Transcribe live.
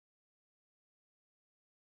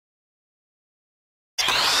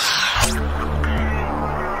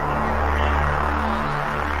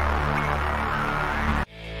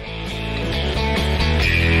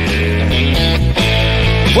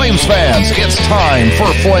It's time for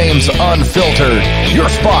Flames Unfiltered, your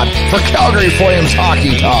spot for Calgary Flames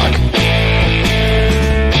hockey talk.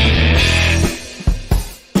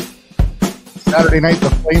 Saturday night, the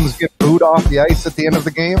Flames get booed off the ice at the end of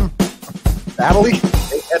the game. Badly,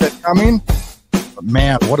 they had it coming. But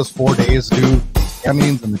man, what does 4 days do? The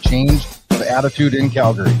endings and the change of the attitude in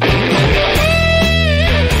Calgary.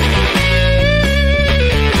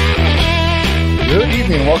 Good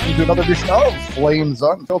evening. Welcome to another edition of Flames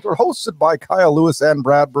Unfiltered, hosted by Kyle Lewis and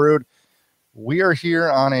Brad Burud. We are here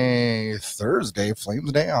on a Thursday,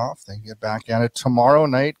 Flames day off. They get back at it tomorrow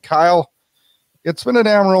night. Kyle, it's been a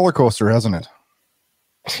damn roller coaster, hasn't it?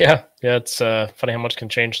 Yeah, it's funny how much can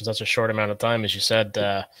change in such a short amount of time. As you said,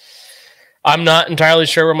 I'm not entirely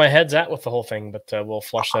sure where my head's at with the whole thing, but we'll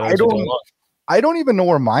flush that out as we go along. I don't even know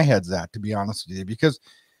where my head's at, to be honest with you, because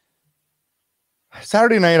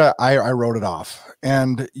Saturday night I wrote it off,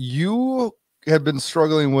 and you had been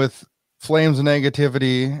struggling with Flames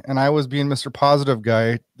negativity, and I was being Mr. Positive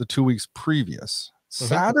guy the 2 weeks previous.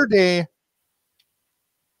 Saturday,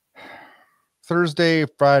 Thursday,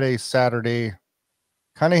 Friday, Saturday,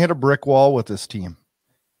 kind of hit a brick wall with this team,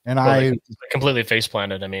 and I completely face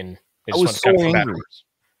planted. I mean, I was so angry.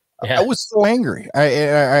 Yeah. I was so angry.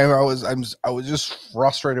 I was just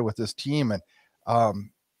frustrated with this team, and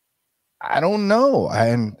I don't know.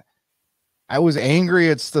 And I was angry.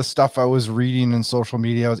 It's the stuff I was reading in social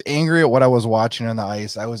media. I was angry at what I was watching on the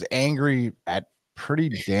ice. I was angry at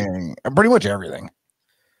pretty much everything.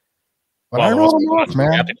 But well, I wrote them off,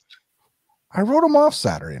 man. I wrote them off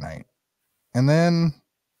Saturday night. And then,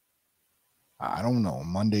 I don't know,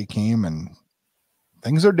 Monday came and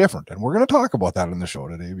things are different. And we're going to talk about that in the show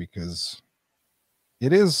today because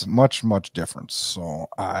it is much, much different. So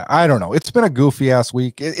I don't know. It's been a goofy ass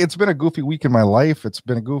week. It's been a goofy week in my life. It's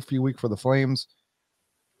been a goofy week for the Flames.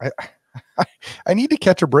 I need to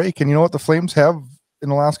catch a break. And you know what? The Flames have in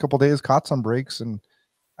the last couple of days caught some breaks. And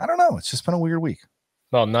I don't know. It's just been a weird week.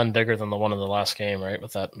 Well, none bigger than the one in the last game, right?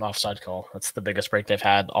 With that offside call. That's the biggest break they've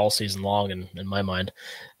had all season long in my mind.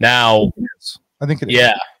 Now, I think it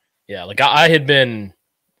is. Yeah. Like I had been,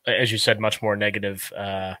 as you said, much more negative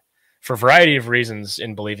for a variety of reasons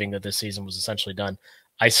in believing that this season was essentially done.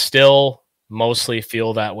 I still mostly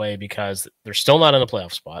feel that way because they're still not in a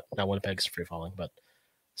playoff spot. Now Winnipeg's free falling, but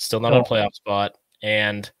still not in a playoff spot.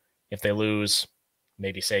 And if they lose,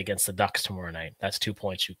 maybe say against the Ducks tomorrow night, that's 2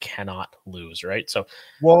 points you cannot lose, right? So,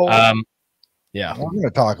 yeah, we're going to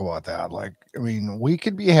talk about that. Like, I mean, we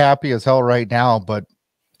could be happy as hell right now, but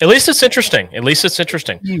at least it's interesting.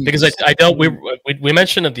 Because I don't. We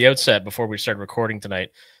mentioned at the outset before we started recording tonight,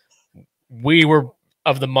 we were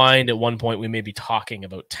of the mind at one point we may be talking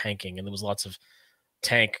about tanking, and there was lots of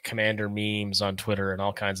tank commander memes on Twitter and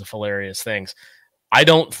all kinds of hilarious things. I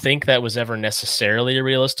don't think that was ever necessarily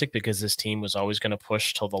realistic because this team was always going to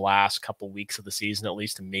push till the last couple weeks of the season at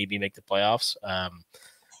least and maybe make the playoffs.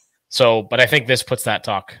 But I think this puts that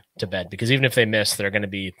talk to bed because even if they miss, they're going to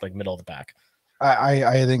be like middle of the pack.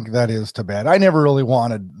 I think that is to bed. I never really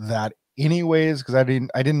wanted that anyways because I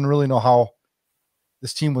didn't really know how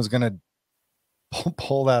this team was going to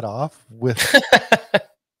pull that off with.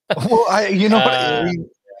 Well,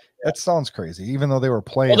 that sounds crazy. Even though they were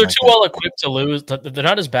playing, well, they're too well equipped to lose. They're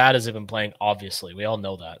not as bad as they've been playing. Obviously, we all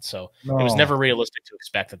know that. So it was never realistic to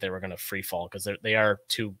expect that they were going to free fall because they are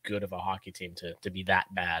too good of a hockey team to be that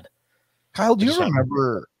bad. Kyle, do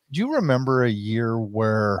you remember a year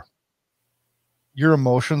where your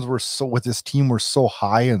emotions were with this team were so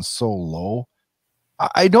high and so low?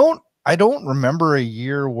 I don't remember a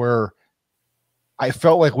year where I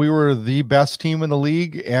felt like we were the best team in the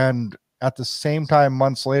league and at the same time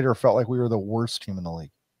months later felt like we were the worst team in the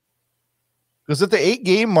league. Because at the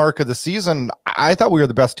 8-game mark of the season, I thought we were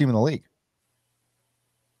the best team in the league.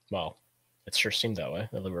 Well, it sure seemed that way.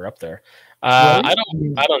 That we were up there. I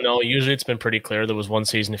don't know. Usually it's been pretty clear. There was one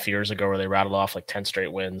season a few years ago where they rattled off like 10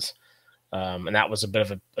 straight wins. And that was a bit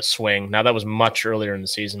of a swing. Now that was much earlier in the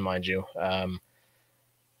season, mind you.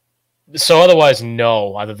 So otherwise,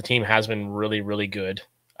 no. Either the team has been really, really good,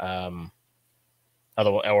 or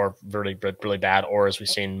really, really bad, or as we've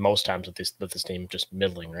seen most times with this team, just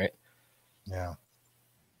middling, right? Yeah.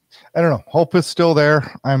 I don't know. Hope is still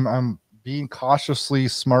there. I'm being cautiously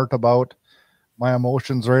smart about my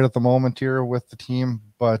emotions right at the moment here with the team,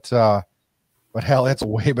 but hell, it's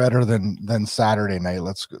way better than Saturday night.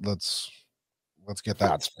 Let's get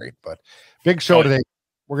that straight. But big show today.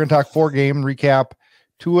 We're going to talk 4-game recap.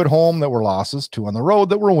 2 at home that were losses, 2 on the road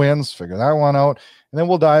that were wins. Figure that one out. And then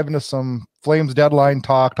we'll dive into some Flames deadline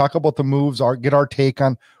talk about the moves, get our take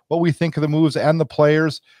on what we think of the moves and the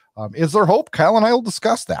players. Is there hope? Kyle and I will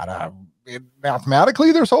discuss that.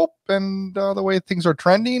 mathematically there's hope, and the way things are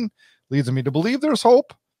trending leads me to believe there's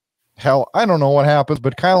hope. Hell, I don't know what happens,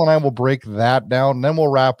 but Kyle and I will break that down, and then we'll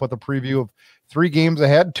wrap with a preview of 3 games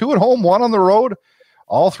ahead, 2 at home, 1 on the road,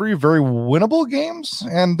 all 3 very winnable games.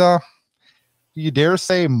 And do you dare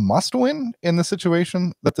say must win in the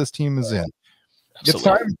situation that this team is in? Absolutely. It's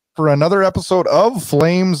time for another episode of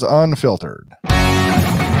Flames Unfiltered.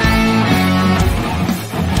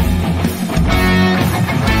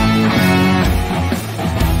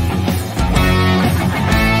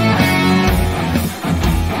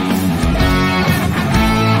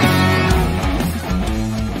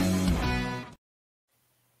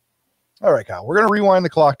 All right, Kyle, we're going to rewind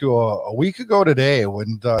the clock to a week ago today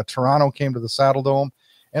when Toronto came to the Saddle Dome.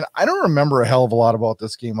 And I don't remember a hell of a lot about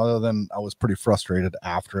this game other than I was pretty frustrated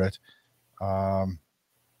after it.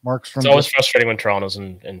 It's always frustrating when Toronto's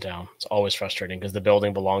in town. It's always frustrating because the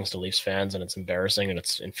building belongs to Leafs fans, and it's embarrassing and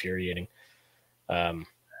it's infuriating. But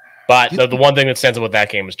the one thing that stands out with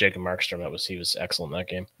that game was Jacob Markstrom. He was excellent in that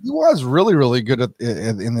game. He was really, really good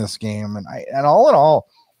in this game. And all in all,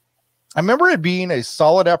 I remember it being a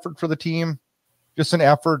solid effort for the team, just an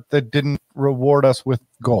effort that didn't reward us with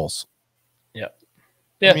goals. Yeah.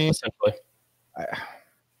 Yeah, I mean, essentially.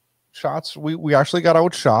 Shots, we actually got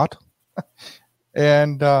outshot.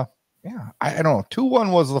 And, I don't know.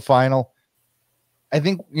 2-1 was the final. I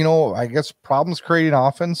think, I guess problems creating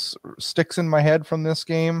offense sticks in my head from this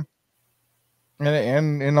game.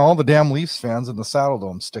 And all the damn Leafs fans in the Saddle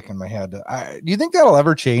Dome stick in my head. Do you think that'll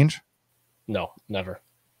ever change? No, never.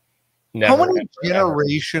 How many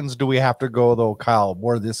generations do we have to go, though, Kyle,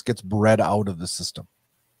 where this gets bred out of the system?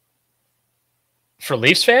 For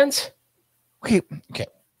Leafs fans? Okay.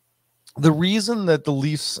 The reason that the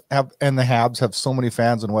Leafs and the Habs have so many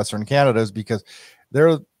fans in Western Canada is because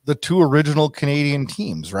they're the 2 original Canadian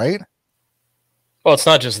teams, right? Well, it's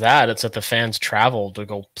not just that. It's that the fans travel to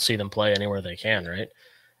go see them play anywhere they can, right?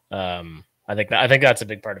 I think that's a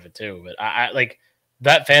big part of it, too. But I like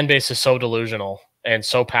that fan base is so delusional and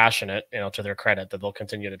so passionate, to their credit, that they'll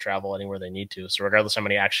continue to travel anywhere they need to. So regardless how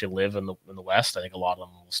many actually live in the West, I think a lot of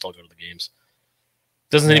them will still go to the games.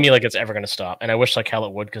 Doesn't seem to me like it's ever going to stop. And I wish like hell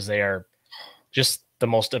it would, because they are just the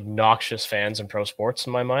most obnoxious fans in pro sports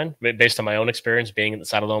in my mind, based on my own experience being at the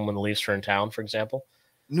Saddle Dome when the Leafs were in town, for example.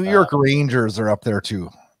 New York Rangers are up there too.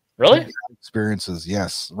 Really? Experiences,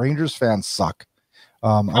 yes. Rangers fans suck.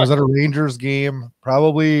 I was at a Rangers game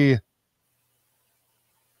probably...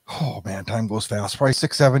 Oh man, time goes fast. Probably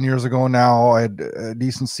 6-7 years ago now. I had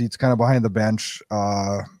decent seats kind of behind the bench.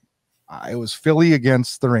 I was Philly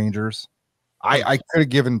against the Rangers. I could have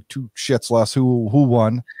given 2 shits less who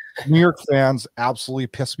won. New York fans absolutely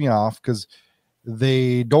piss me off because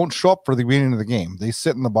they don't show up for the beginning of the game. They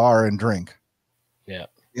sit in the bar and drink. Yeah.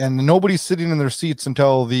 And nobody's sitting in their seats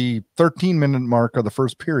until the 13-minute mark of the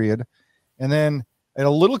first period. And then I had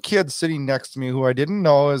a little kid sitting next to me who I didn't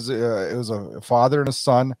know. It was a father and a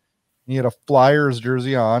son. He had a Flyers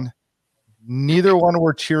jersey on. Neither one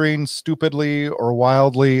were cheering stupidly or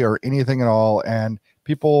wildly or anything at all. And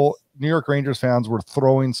New York Rangers fans were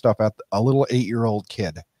throwing stuff at a little 8-year-old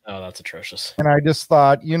kid. Oh, that's atrocious. And I just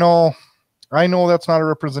thought, I know that's not a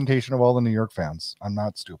representation of all the New York fans. I'm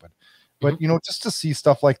not stupid. But, just to see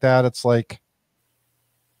stuff like that, it's like,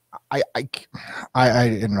 I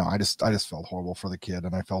don't know. I just felt horrible for the kid,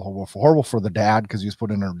 and I felt horrible for the dad because he was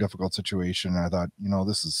put in a difficult situation. And I thought,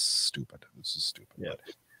 this is stupid. This is stupid. Yeah.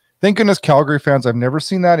 Thank goodness Calgary fans, I've never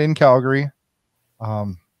seen that in Calgary.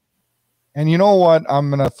 And you know what? I'm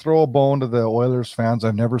gonna throw a bone to the Oilers fans.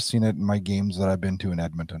 I've never seen it in my games that I've been to in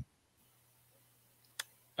Edmonton.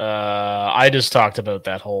 I just talked about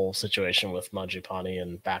that whole situation with Mangiapane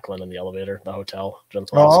and Backlund in the elevator, the hotel.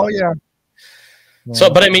 Oh yeah. So,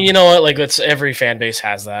 but I mean, you know what? Like, it's every fan base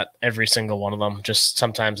has that. Every single one of them. Just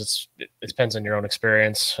sometimes it depends on your own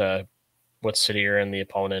experience, what city you're in, the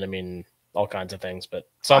opponent. I mean, all kinds of things. But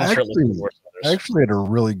some certainly worse than others. I actually had a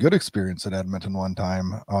really good experience at Edmonton one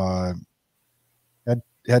time.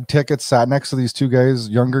 Had tickets, sat next to these 2 guys,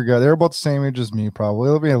 younger guy. They're about the same age as me, probably.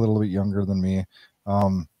 They'll be a little bit younger than me.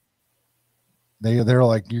 They're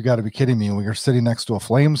like, you got to be kidding me. We were sitting next to a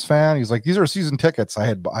Flames fan. He's like, these are season tickets. I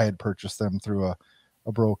had purchased them through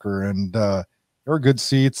a broker, and they were good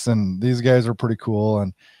seats, and these guys are pretty cool.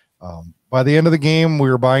 And by the end of the game,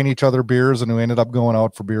 we were buying each other beers, and we ended up going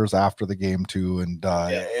out for beers after the game too. And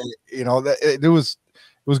it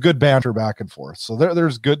was good banter back and forth. So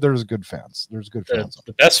there's good fans. There's good fans.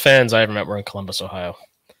 The best fans I ever met were in Columbus, Ohio.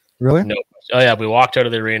 Really? No. Oh yeah, we walked out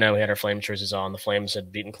of the arena. We had our Flames jerseys on. The Flames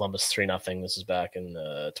had beaten Columbus 3-0. This is back in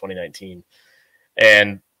 2019,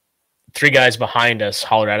 and three guys behind us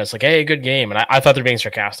hollered at us like, "Hey, good game," and I thought they're being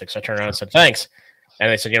sarcastic, so I turned around and said, "Thanks." And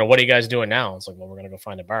they said, "What are you guys doing now?" It's like, "Well, we're gonna go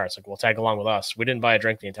find a bar." It's like, "Well, tag along with us." We didn't buy a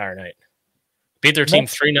drink the entire night. Beat their team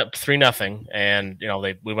 3-0, and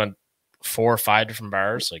we went 4 or 5 different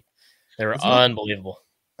bars. Like, they were unbelievable.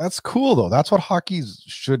 That's cool though. That's what hockey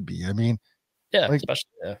should be. I mean, yeah, like, especially.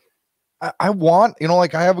 Yeah. I want,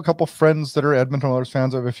 like I have a couple friends that are Edmonton Oilers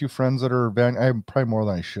fans. I have a few friends that are I have probably more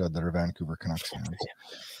than I should that are Vancouver Canucks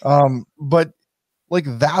fans. But like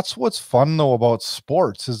that's what's fun though about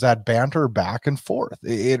sports is that banter back and forth.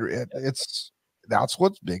 That's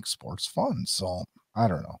what makes sports fun. So I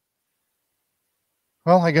don't know.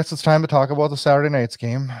 Well, I guess it's time to talk about the Saturday night's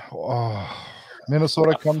game. Oh,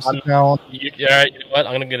 Minnesota comes to town. Yeah, you know what?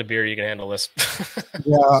 I'm gonna get a beer. You can handle this.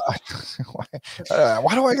 Yeah.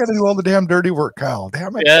 Why do I got to do all the damn dirty work, Kyle?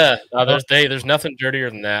 Damn it. Yeah. No, there's nothing dirtier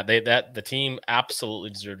than that. The team absolutely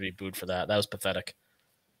deserved to be booed for that. That was pathetic.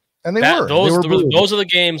 And those are the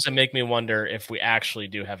games that make me wonder if we actually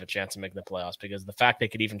do have a chance of making the playoffs, because the fact they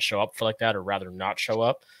could even show up for like that, or rather not show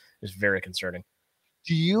up, is very concerning.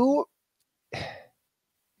 Do you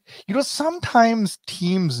sometimes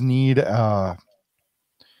teams need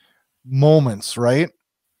moments, right?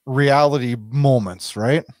 Reality moments,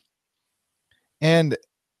 right? And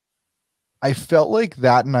I felt like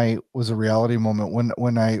that night was a reality moment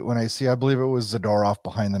when I see, I believe it was Zadorov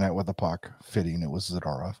behind the net with the puck. Fitting, it was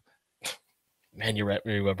Zadorov. Man, you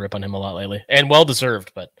rip on him a lot lately, and well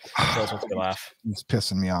deserved. But that's what's a laugh. It's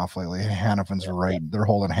pissing me off lately. Hannafin's right; they're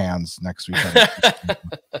holding hands next to each other.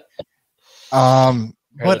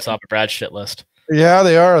 But the top of Brad's shit list. Yeah,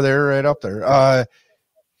 they are. They're right up there.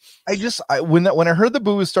 When I heard the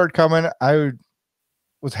boos start coming, I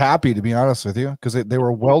was happy, to be honest with you, because they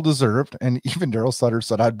were well deserved. And even Daryl Sutter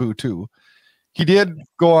said I'd boo too. He did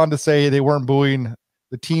go on to say they weren't booing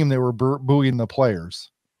the team; they were booing the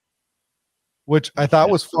players, which I thought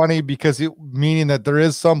was funny, because meaning that there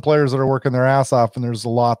is some players that are working their ass off, and there's a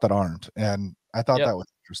lot that aren't. And I thought that was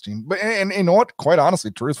interesting. But and you know what? Quite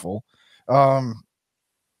honestly, truthful.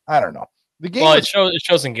 I don't know. The game. Well, it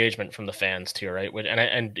shows engagement from the fans too, right?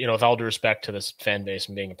 And with all due respect to this fan base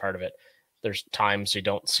and being a part of it, there's times you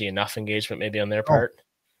don't see enough engagement maybe on their part.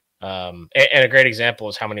 And a great example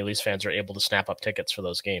is how many Leafs fans are able to snap up tickets for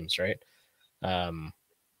those games, right?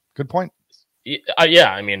 Good point.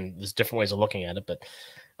 Yeah, I mean, there's different ways of looking at it, but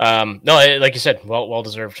no, like you said, well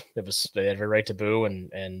deserved. They had every right to boo,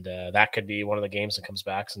 and that could be one of the games that comes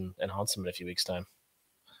back and haunts them in a few weeks' time.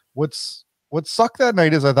 What sucked that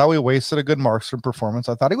night is I thought we wasted a good Markstrom performance.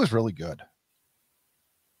 I thought he was really good.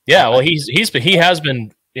 Yeah, well, he has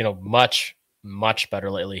been much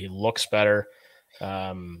better lately. He looks better.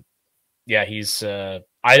 Yeah, he's.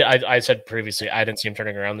 I said previously I didn't see him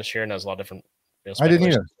turning around this year, and that was a lot different. I didn't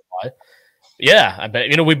either. Yeah, I bet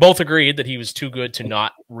we both agreed that he was too good to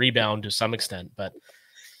not rebound to some extent, but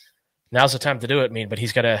now's the time to do it. But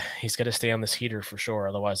he's got to stay on this heater for sure,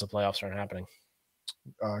 otherwise the playoffs aren't happening.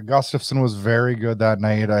 Gustafsson was very good that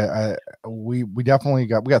night. We definitely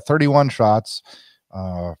got 31 shots,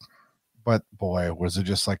 but boy, was it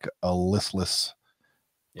just like a listless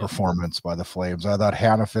performance by the Flames. I thought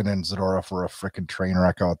Hannafin and Zadorov were a freaking train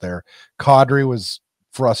wreck out there. Kadri was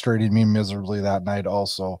frustrating me miserably that night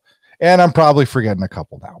also. And I'm probably forgetting a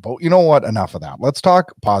couple now, but you know what? Enough of that. Let's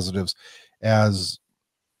talk positives. As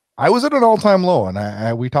I was at an all-time low,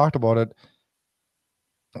 and we talked about it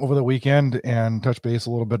over the weekend and touch base a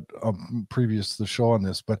little bit previous to the show on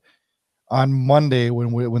this, but on Monday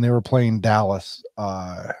when they were playing Dallas,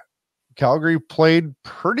 Calgary played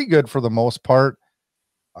pretty good for the most part.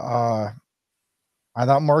 I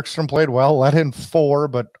thought Markstrom played well, let in 4,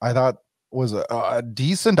 but I thought was a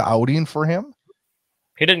decent outing for him.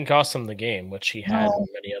 He didn't cost them the game, which he had in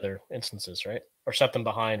many other instances, right? Or set them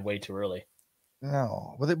behind way too early.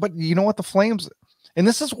 No, but you know what? The Flames, and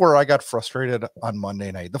this is where I got frustrated on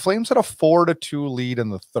Monday night. The Flames had a 4-2 lead in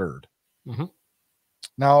the third. Mm-hmm.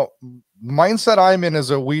 Now, the mindset I'm in is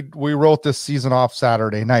that we wrote this season off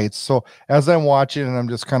Saturday nights. So as I'm watching, and I'm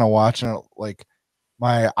just kind of watching it like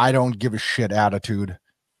my I don't give a shit attitude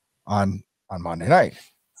on Monday night.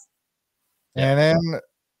 And then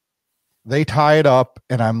they tie it up,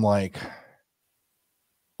 and I'm like,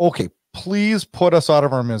 okay, please put us out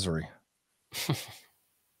of our misery.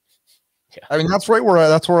 I mean, that's where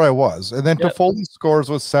I was. And then Toffoli scores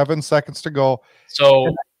with 7 seconds to go.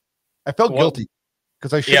 So I felt guilty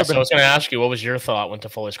because I should have been. So I was going to ask you, what was your thought when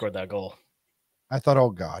Toffoli scored that goal? I thought,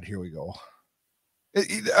 oh God, here we go.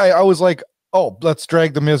 I was like, oh, let's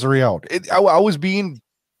drag the misery out. I was being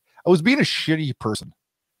a shitty person.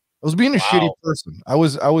 I was being a shitty person. I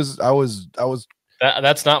was.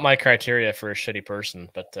 That's not my criteria for a shitty person,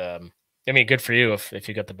 but I mean, good for you if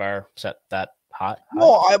you got the bar set that hot.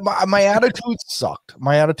 No, my attitude sucked.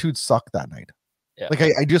 My attitude sucked that night. Yeah. Like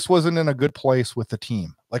I just wasn't in a good place with the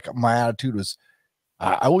team. Like my attitude was,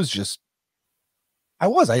 I almost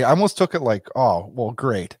took it like, oh, well,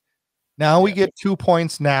 great. Now we get 2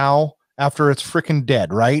 points now after it's freaking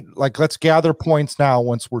dead, right? Like, let's gather points now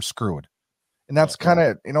once we're screwed. And that's kind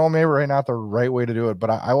of, maybe right not the right way to do it, but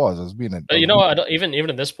I was being a. But I don't, even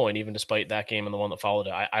at this point, even despite that game and the one that followed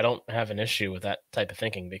it, I don't have an issue with that type of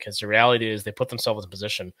thinking, because the reality is they put themselves in a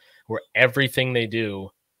position where everything they do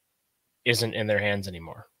isn't in their hands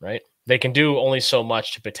anymore, right? They can do only so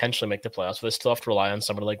much to potentially make the playoffs, but they still have to rely on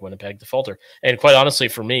somebody like Winnipeg to falter. And quite honestly,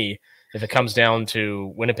 for me, if it comes down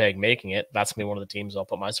to Winnipeg making it, that's going to be one of the teams I'll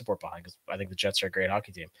put my support behind, because I think the Jets are a great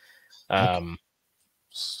hockey team.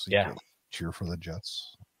 Yeah. Cheer for the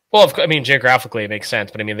Jets. Well, I mean, geographically it makes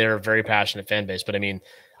sense, but I mean, they're a very passionate fan base. But I mean,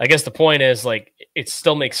 I guess the point is, like, it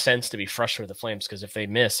still makes sense to be frustrated with the Flames, because if they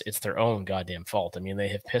miss, it's their own goddamn fault. I mean, they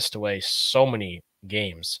have pissed away so many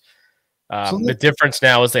games. The difference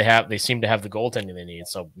now is they seem to have the goaltending they need,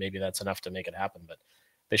 so maybe that's enough to make it happen. But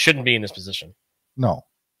they shouldn't be in this position. No.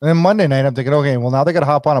 And then Monday night, I'm thinking, okay, well, now they got to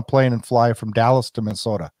hop on a plane and fly from Dallas to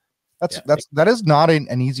Minnesota. That is not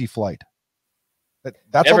an easy flight.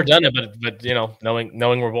 That's never done it, but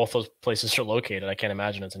knowing where both those places are located, I can't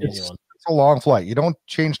imagine it's an easy one. It's a long flight. You don't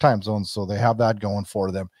change time zones, so they have that going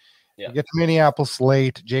for them. Yeah. You get to Minneapolis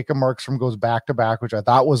late. Jacob Markstrom goes back to back, which I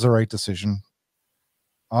thought was the right decision.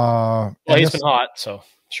 Well, he's been hot, so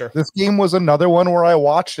sure. This game was another one where I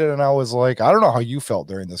watched it and I was like, I don't know how you felt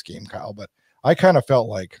during this game, Kyle, but I kind of felt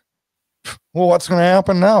like, well, what's going to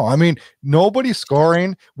happen now? I mean, nobody's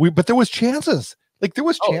scoring. But there was chances. Like, there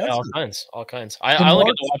was chances. Yeah, all kinds. I only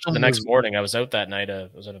got to watch it the next morning. I was out that night. I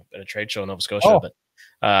was at a trade show in Nova Scotia, but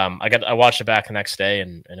I watched it back the next day,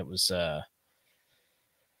 and it was I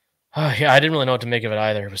didn't really know what to make of it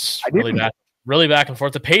either. It was really back and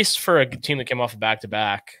forth. The pace for a team that came off a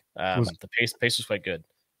back-to-back, the pace was quite good.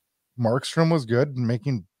 Markstrom was good,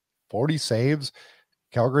 making 40 saves.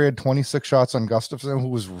 Calgary had 26 shots on Gustafsson, who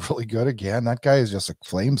was really good again. That guy is just a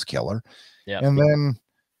Flames killer. Yeah. And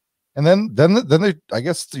then they, I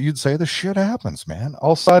guess you'd say, the shit happens, man.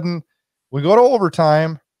 All of a sudden, we go to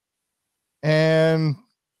overtime, and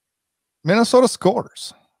Minnesota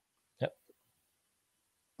scores. Yep.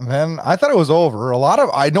 And then I thought it was over.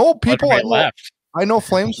 I know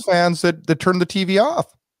Flames fans that turned the TV off.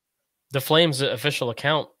 The Flames official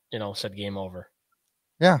account, said game over.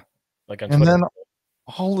 Yeah. Like on Twitter. Then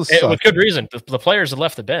all the stuff. With good reason. The players had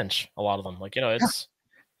left the bench, a lot of them. Like, it's...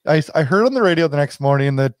 Yeah. I heard on the radio the next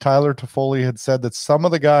morning that Tyler Toffoli had said that some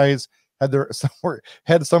of the guys had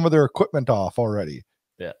some of their equipment off already.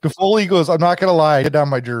 Yeah. Toffoli goes, I'm not going to lie, I had down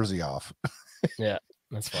my jersey off. Yeah,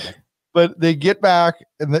 that's funny. But they get back,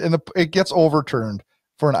 and it gets overturned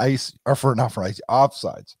for an ice, or for not for ice,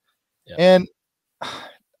 offsides. Yeah. And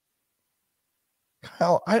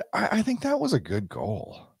Kyle, I think that was a good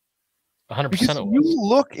goal.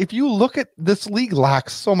 100%. If you look at this league,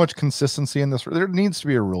 lacks so much consistency in this. There needs to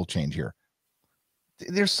be a rule change here.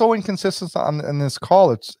 They're so inconsistent in this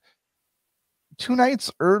call. It's 2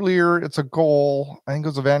 nights earlier. It's a goal. I think it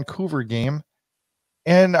was a Vancouver game,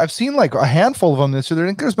 and I've seen like a handful of them this year. I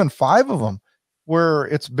think there's been 5 of them where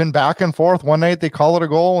it's been back and forth. One night they call it a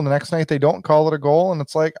goal, and the next night they don't call it a goal, and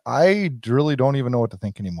it's like I really don't even know what to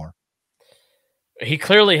think anymore. He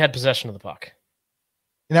clearly had possession of the puck.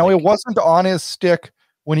 Now, it wasn't on his stick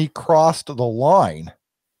when he crossed the line.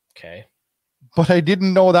 Okay. But I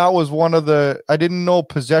didn't know that was I didn't know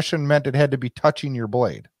possession meant it had to be touching your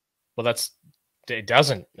blade. Well, it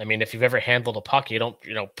doesn't. I mean, if you've ever handled a puck, you don't,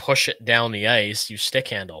 push it down the ice, you stick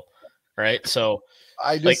handle, right? So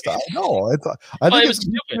I think it's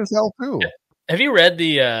stupid as hell too. Have you read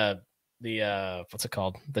the what's it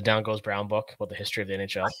called? The Down Goes Brown book about the history of the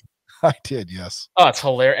NHL? I did, yes. Oh, it's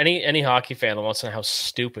hilarious. Any hockey fan that wants to know how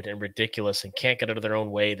stupid and ridiculous and can't get out of their own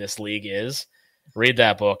way this league is, read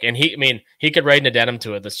that book. And he could write an addendum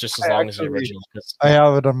to it that's just as long as the original. I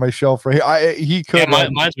have it on my shelf right. He could. Yeah,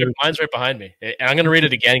 mine's right behind me. And I'm going to read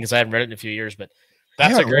it again because I haven't read it in a few years. But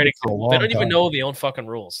that's a great example. They don't even know their own fucking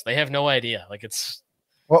rules. They have no idea. Like, it's.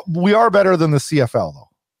 Well, we are better than the CFL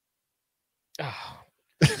though. Oh,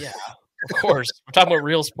 yeah. Of course. We're talking about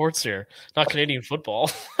real sports here, not Canadian football.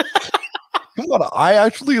 Come on, I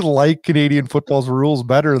actually like Canadian football's rules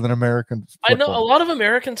better than American football. I know a lot of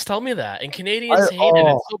Americans tell me that, and Canadians hate it.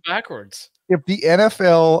 It's so backwards. If the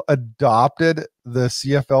NFL adopted the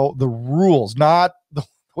CFL, the rules, not the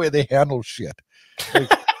way they handle shit,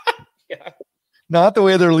 like, yeah, not the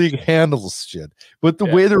way their league handles shit, but the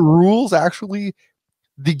way the rules actually,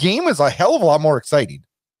 the game is a hell of a lot more exciting.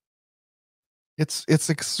 It's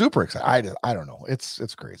like super exciting. I don't know.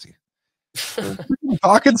 It's crazy.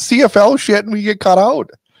 Talking CFL shit and we get cut out.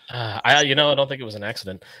 I don't think it was an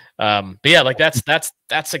accident. But yeah, like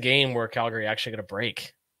that's a game where Calgary actually got a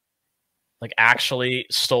break. Like actually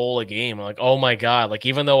stole a game. I'm like, oh my God. Like,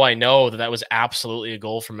 even though I know that was absolutely a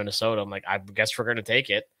goal from Minnesota, I'm like, I guess we're going to take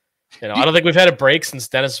it. I don't think we've had a break since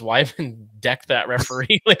Dennis Wyman decked that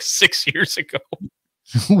referee like 6 years ago.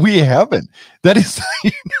 We haven't. That is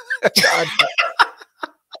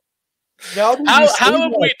how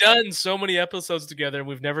have we done so many episodes together and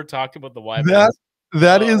we've never talked about the Wyman?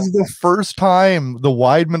 That is the first time the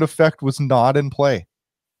Weidman effect was not in play.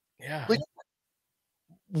 Yeah. Like,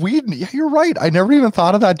 you're right. I never even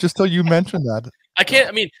thought of that just till you mentioned that.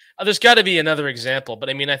 There's got to be another example, but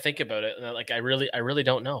I think about it, and like I really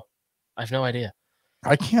don't know. I have no idea.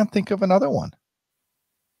 I can't think of another one.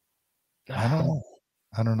 I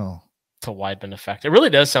don't know. It's a Weidman effect. It really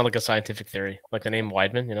does sound like a scientific theory, like the name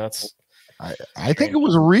Weidman. It's. I think it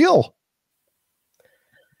was real.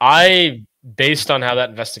 Based on how that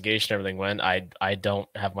investigation and everything went, I don't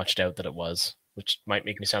have much doubt that it was. Which might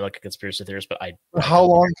make me sound like a conspiracy theorist, but how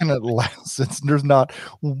long can it last? Since there's not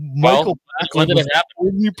Michael when did it happen?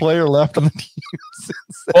 Only player left on the team.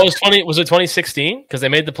 Well, was it 2016? Because they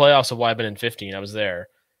made the playoffs of Weidman in 15. I was there.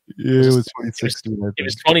 Yeah, it was 2016. It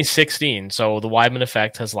was 2016. So the Weidman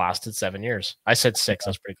effect has lasted 7 years. I said 6.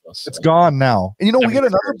 That's pretty close. It's gone now. And we get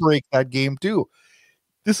another break that game too.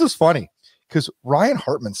 This is funny because Ryan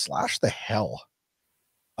Hartman slashed the hell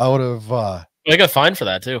out of. They got fined for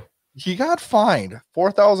that too. He got fined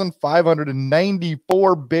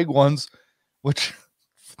 4,594 big ones, which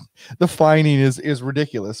the fining is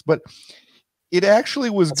ridiculous. But it actually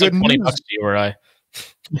was That's good like 20 news. bucks to you or I.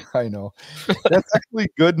 I know. That's actually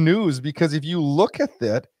good news because if you look at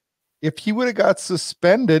that, if he would have got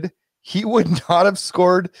suspended, he would not have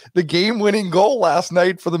scored the game-winning goal last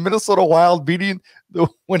night for the Minnesota Wild, beating the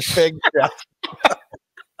Winnipeg Jets.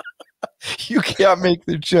 You can't make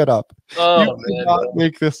this shit up. Oh, you cannot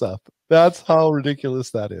make this up. That's how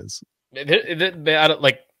ridiculous that is.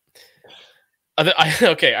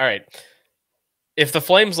 Okay, all right. If the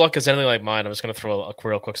Flames' luck is anything like mine, I'm just going to throw a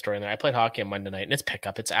real quick story in there. I played hockey on Monday night, and it's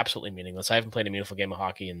pickup. It's absolutely meaningless. I haven't played a meaningful game of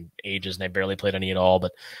hockey in ages, and I barely played any at all.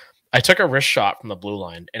 But I took a wrist shot from the blue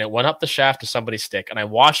line, and it went up the shaft to somebody's stick, and I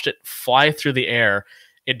watched it fly through the air.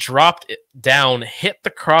 It dropped down, hit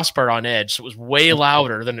the crossbar on edge, so it was way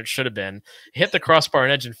louder than it should have been. Hit the crossbar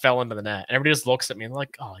on edge and fell into the net. And everybody just looks at me and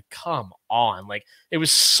like, oh, come on. Like, it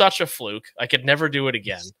was such a fluke. I could never do it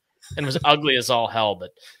again. And it was ugly as all hell,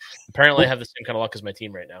 but apparently I have the same kind of luck as my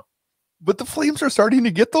team right now. But the Flames are starting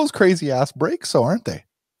to get those crazy ass breaks, so aren't they?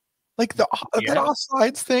 Like that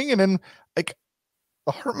offsides thing, and then like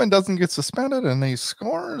the Hartman doesn't get suspended and he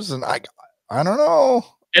scores, and I don't know.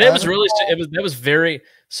 And it was very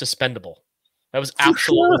suspendable. That was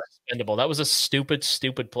absolutely suspendable. That was a stupid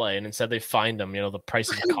play, and instead they fined him. The price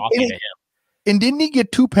of coffee to him. And didn't he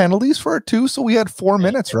get 2 penalties for it too? So we had 4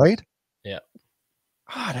 minutes, right? Yeah.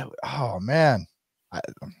 Oh man,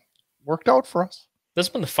 worked out for us. This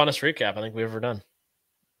has been the funnest recap I think we've ever done.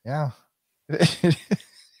 Yeah.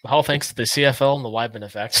 All thanks to the CFL and the Weidman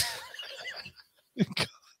effect.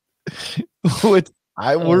 We're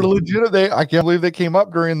legit. I can't believe they came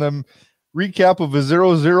up during the recap of a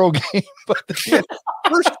 0-0 game, but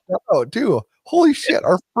first shutout too. Holy shit,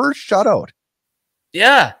 our first shutout.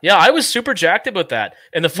 Yeah, I was super jacked about that.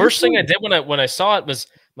 And the first thing I did when I saw it was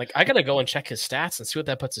like, I gotta go and check his stats and see what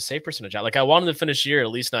that puts his save percentage at. Like, I wanted to finish the year at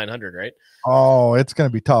least 900, right? Oh, it's gonna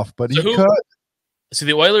be tough, but he could. So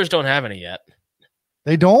the Oilers don't have any yet.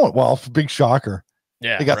 They don't. Well, big shocker.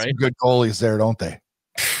 Yeah, they got some good goalies there, don't they?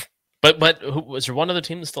 But was there one other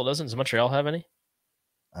team that still doesn't? Does Montreal have any?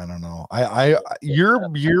 I don't know.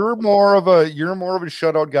 You're more of a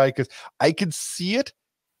shutout guy because I could see it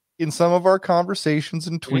in some of our conversations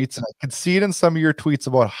and tweets, and I could see it in some of your tweets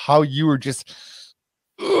about how you were just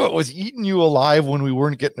it was eating you alive when we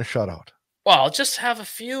weren't getting a shutout. Well, just have a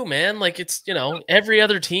few, man. Like, it's, every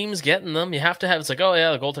other team's getting them. You have to have, it's like, oh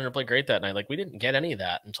yeah, the goaltender played great that night. Like, we didn't get any of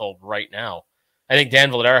that until right now. I think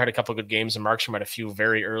Dan Vladar had a couple of good games and Markstrom had a few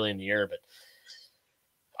very early in the year, but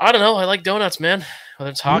I don't know. I like donuts, man.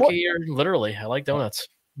 Whether it's hockey or literally, I like donuts.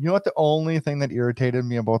 You know what? The only thing that irritated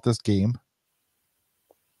me about this game?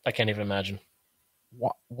 I can't even imagine.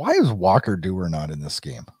 Why is Walker Dewar not in this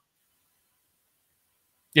game?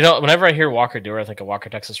 Whenever I hear Walker Dewar, I think of Walker,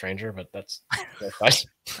 Texas Ranger, but that's nice.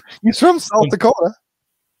 He's from South Dakota.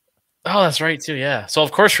 Oh, that's right, too, yeah. So,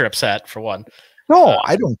 of course, you're upset, for one. No,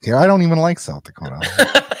 I don't care. I don't even like South Dakota.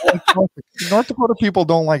 North Dakota people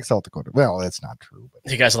don't like South Dakota. Well, that's not true.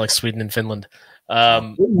 But you guys are like Sweden and Finland.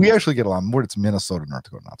 We actually get along more. It's Minnesota, North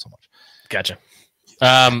Dakota, not so much. Gotcha.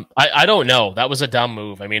 I don't know. That was a dumb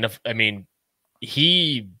move. I mean,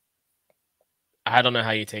 I don't know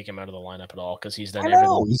how you take him out of the lineup at all because he's done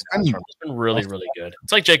everything. He's been really, really good.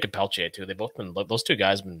 It's like Jacob Peltier too. Those two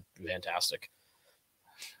guys have been fantastic.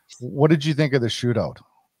 What did you think of the shootout?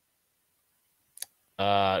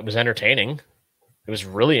 It was entertaining. It was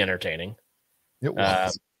really entertaining. It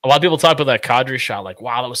was. A lot of people talk about that Cgy shot, like,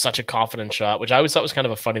 wow, that was such a confident shot, which I always thought was kind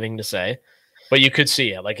of a funny thing to say. But you could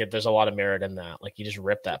see it. Like, there's a lot of merit in that. Like, he just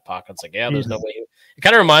ripped that puck. It's like, yeah, there's no way. It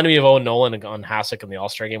kind of reminded me of Owen Nolan on Hasek in the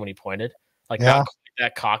All-Star game when he pointed. Like, not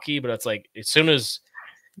that cocky, but it's like, as soon as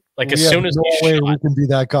no way we can be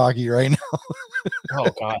that cocky right now. Oh,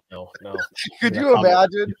 God, no. Could you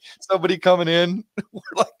imagine somebody coming in?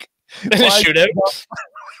 Like, shootout?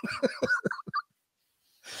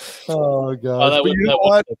 Oh, God. That would be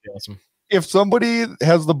awesome. If somebody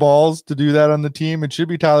has the balls to do that on the team, it should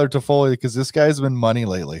be Tyler Toffoli because this guy's been money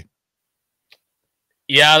lately.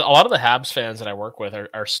 Yeah, a lot of the Habs fans that I work with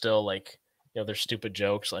are still like, their stupid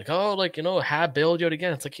jokes like, oh, like, Hab bailed you out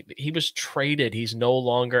again. It's like he was traded. He's no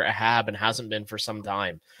longer a Hab and hasn't been for some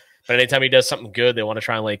time. But anytime he does something good, they want to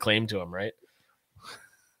try and lay claim to him, right?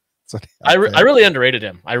 I really underrated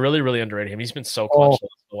him. I really, really underrated him. He's been so clutch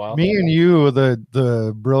for a while. Me and you,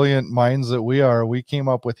 the brilliant minds that we are, we came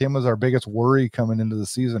up with him as our biggest worry coming into the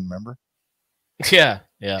season, remember? Yeah.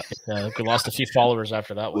 We lost a few followers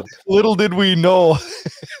after that one. Little did we know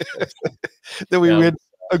that we had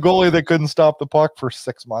a goalie that couldn't stop the puck for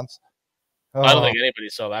 6 months. I don't think anybody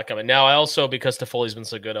saw that coming. Now, I also, because Toffoli's been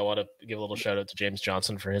so good, I want to give a little shout out to James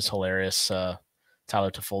Johnson for his hilarious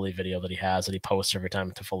Tyler Toffoli video that he posts every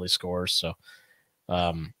time Toffoli scores. So,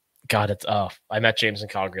 I met James in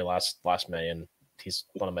Calgary last May, and he's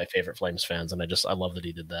one of my favorite Flames fans, and I love that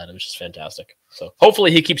he did that. It was just fantastic. So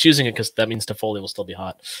hopefully he keeps using it because that means Toffoli will still be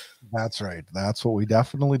hot. That's right. That's what we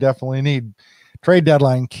definitely need. Trade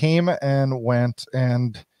deadline came and went,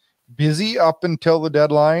 and busy up until the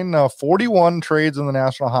deadline. 41 trades in the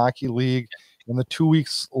National Hockey League in the 2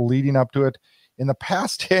 weeks leading up to it. In the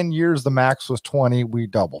past 10 years, the max was 20. We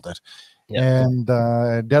doubled it. Yep. And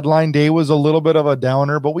deadline day was a little bit of a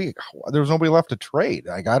downer, but there was nobody left to trade.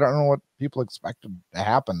 Like, I don't know what people expected to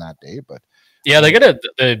happen that day, but yeah,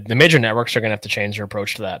 the major networks are gonna have to change their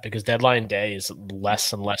approach to that because deadline day is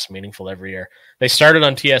less and less meaningful every year. They started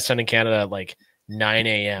on TSN in Canada at like 9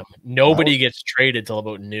 a.m. Nobody gets traded till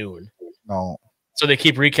about noon. No. So they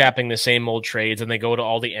keep recapping the same old trades, and they go to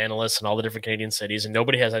all the analysts and all the different Canadian cities, and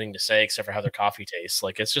nobody has anything to say except for how their coffee tastes.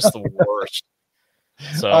 Like, it's just the worst.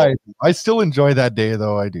 So I still enjoy that day,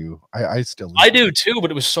 though. I do. I do too,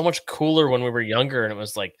 but it was so much cooler when we were younger, and it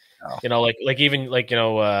was like, the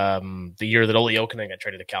year that Ole Jokinen got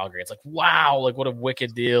traded to Calgary. It's like, wow, like what a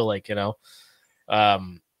wicked deal. Like,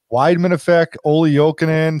 Weidman effect, Ole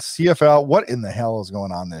Jokinen, CFL. What in the hell is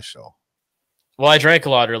going on this show? Well, I drank a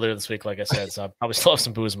lot earlier this week, like I said, so I probably still have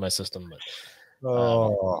some booze in my system.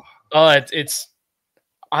 But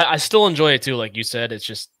I still enjoy it too. Like you said, it's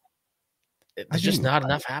just there's just not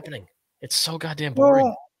enough happening. It's so goddamn boring.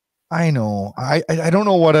 Well, I know. I don't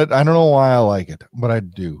know I don't know why I like it, but I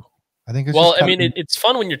do. I think it's it's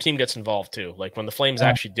fun when your team gets involved too. Like when the Flames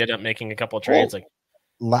actually did end up making a couple of trades. Like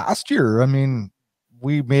last year,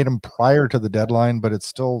 we made them prior to the deadline, but it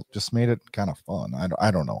still just made it kind of fun. I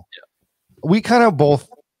don't know. Yeah. We kind of both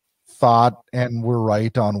thought and were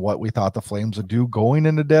right on what we thought the Flames would do going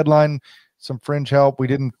into deadline. Some fringe help. We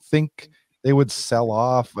didn't think they would sell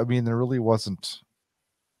off. There really wasn't,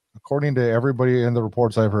 according to everybody in the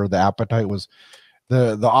reports I've heard, the appetite was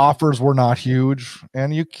the offers were not huge,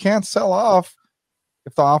 and you can't sell off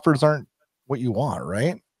if the offers aren't what you want,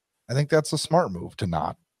 right? I think that's a smart move to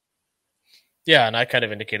not. Yeah, and I kind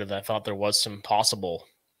of indicated that I thought there was some possible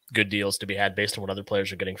good deals to be had based on what other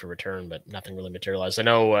players are getting for return, but nothing really materialized. I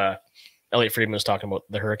know Elliot Friedman was talking about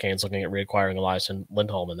the Hurricanes looking at reacquiring Elias and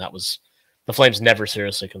Lindholm, and that was the Flames never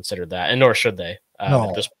seriously considered that, and nor should they. No.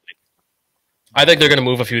 At this point. I think they're going to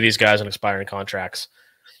move a few of these guys on expiring contracts,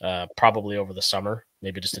 probably over the summer,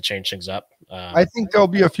 maybe just to change things up. I think there'll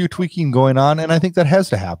be a few tweaking going on, and I think that has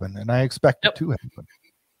to happen, and I expect it to happen.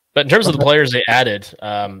 But in terms of the players they added,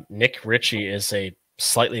 Nick Ritchie is a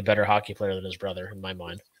slightly better hockey player than his brother, in my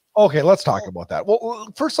mind. Okay, let's talk about that.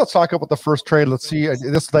 Well, first, let's talk about the first trade. Let's see.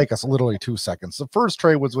 This will take us literally 2 seconds. The first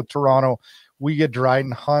trade was with Toronto. We get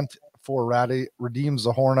Dryden Hunt for Radim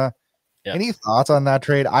Zohorna. Yep. Any thoughts on that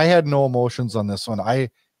trade? I had no emotions on this one. I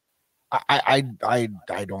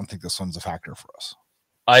don't think this one's a factor for us.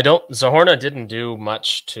 Zohorna didn't do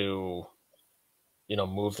much to,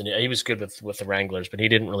 move the. He was good with the Wranglers, but he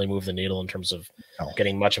didn't really move the needle in terms of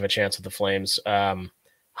getting much of a chance with the Flames.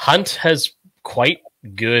 Hunt has quite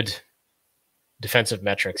good defensive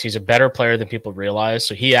metrics. He's a better player than people realize.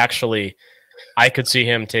 So he actually, I could see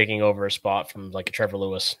him taking over a spot from like a Trevor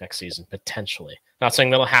Lewis next season, potentially. Not saying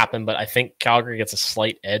that'll happen, but I think Calgary gets a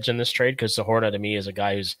slight edge in this trade because Zohorna to me is a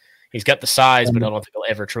guy he's got the size, but I don't think he'll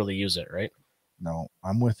ever truly use it, right? No,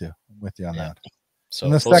 I'm with you. I'm with you on that. So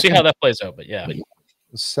we'll see how that plays out, but yeah.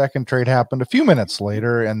 The second trade happened a few minutes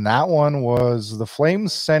later, and that one was the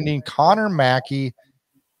Flames sending Connor Mackey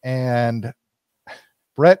and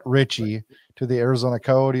Brett Ritchie to the Arizona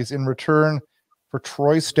Coyotes in return for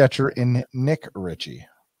Troy Stecher and Nick Ritchie.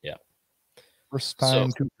 Yeah. First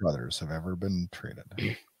time two brothers have ever been traded.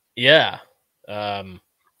 Yeah. Of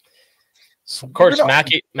course,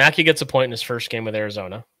 Mackey gets a point in his first game with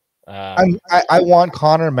Arizona. I want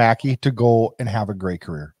Connor Mackey to go and have a great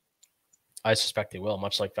career. I suspect he will,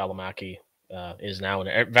 much like Valimaki is now.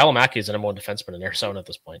 And Valimaki is the number one defenseman in Arizona at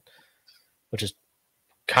this point, which is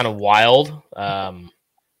kind of wild.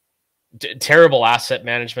 Terrible asset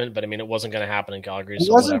management, but I mean, it wasn't going to happen in Calgary.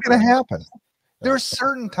 It wasn't going to happen. There are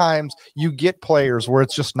certain times you get players where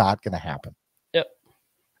it's just not going to happen. Yep.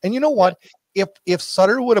 And you know what? If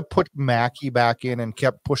Sutter would have put Mackey back in and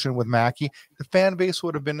kept pushing with Mackey, the fan base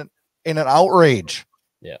would have been in an outrage.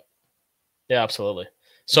 Yeah. Yeah, absolutely.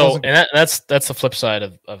 So, and that's the flip side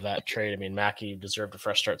of that trade. I mean, Mackey deserved a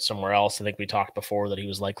fresh start somewhere else. I think we talked before that he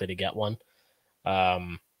was likely to get one.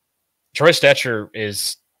 Troy Stecher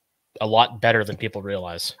is a lot better than people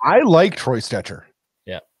realize. I like Troy Stecher.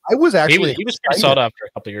 Yeah. I was actually he was pretty sought after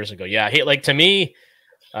a couple of years ago. Yeah. To me,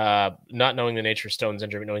 not knowing the nature of Stone's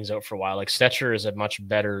injury, knowing he's out for a while, like Stecher is a much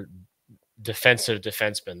better defensive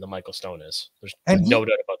defenseman than Michael Stone is. There's no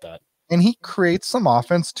doubt about that. And he creates some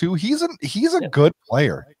offense too. He's a good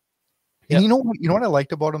player. And you know what I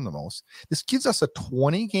liked about him the most? This gives us a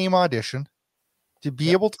 20-game audition to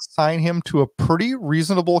be able to sign him to a pretty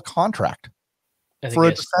reasonable contract for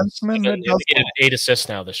a defenseman. He had 8 assists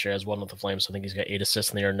now this year as one with the Flames. So I think he's got 8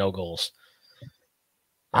 assists in the year, no goals.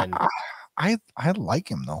 And I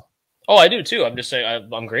like him though. Oh, I do too. I'm just saying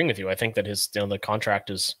I'm agreeing with you. I think that his the contract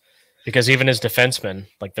is because even his defensemen,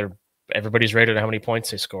 like everybody's rated how many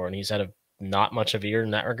points they score, and he's had not much of a year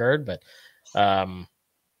in that regard. But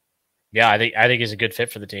yeah, I think he's a good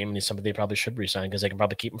fit for the team, and he's somebody they probably should resign because they can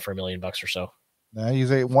probably keep him for $1 million or so.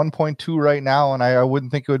 He's at 1.2 right now, and I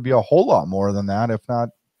wouldn't think it would be a whole lot more than that, if not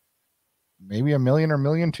maybe $1 million or $1.2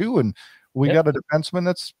 million. And we got a defenseman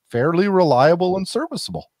that's fairly reliable and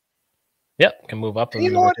serviceable. Yep, can move up in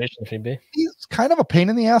the rotation if need be. He's kind of a pain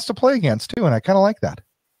in the ass to play against too, and I kind of like that.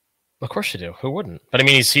 Of course you do. Who wouldn't? But I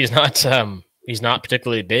mean, he's not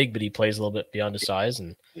particularly big, but he plays a little bit beyond his size,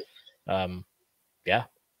 and yeah,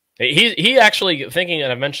 he actually thinking.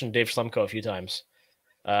 And I've mentioned Dave Schlemko a few times.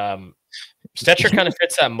 Stecher kind of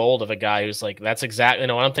fits that mold of a guy who's like, that's exactly,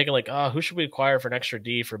 I'm thinking like, who should we acquire for an extra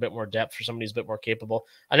D for a bit more depth for somebody who's a bit more capable?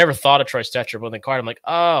 I never thought of Troy Stecher, but when they acquired him, I'm like,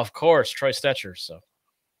 of course, Troy Stecher. So,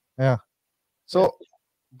 yeah. So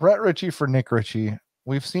Brett Ritchie for Nick Ritchie.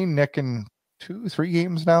 We've seen Nick in 2-3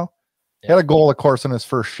 games now. He had a goal, of course, in his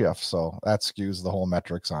first shift, so that skews the whole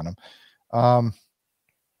metrics on him.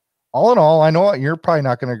 All in all, I know you're probably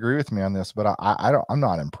not going to agree with me on this, but I'm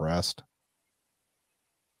not impressed.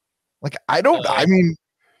 Like, I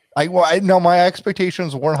know my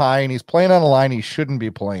expectations weren't high, and he's playing on a line he shouldn't be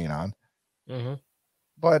playing on. Mm-hmm.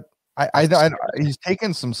 But he's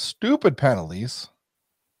taken some stupid penalties.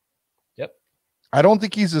 Yep. I don't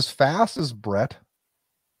think he's as fast as Brett.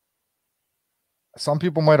 Some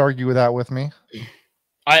people might argue with that with me.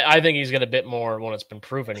 I think he's got a bit more, when it's been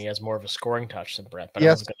proven, he has more of a scoring touch than Brett. But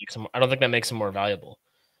yes. I don't think that makes him more valuable.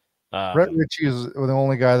 Brett Ritchie is the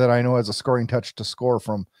only guy that I know has a scoring touch to score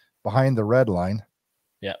from behind the red line.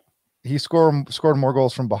 Yeah. He scored more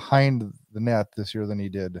goals from behind the net this year than he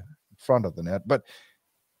did in front of the net. But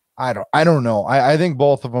I don't know. I think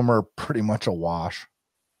both of them are pretty much a wash.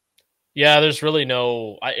 Yeah, there's really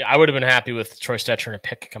no... I would have been happy with Troy Stecher and a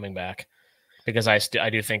pick coming back. Because I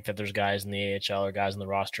do think that there's guys in the AHL or guys in the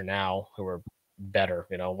roster now who are better.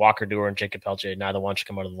 Walker Duer and Jacob Pelche, neither one should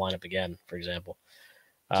come out of the lineup again, for example.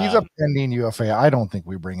 He's a pending UFA. I don't think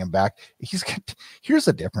we bring him back. Here's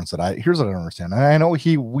the difference here's what I don't understand. And I know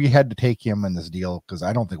we had to take him in this deal because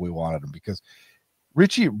I don't think we wanted him, because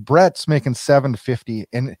Brett's making $750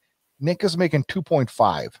 and Nick is making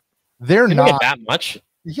 2.5. They're not that much.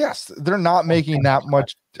 Yes, they're not making that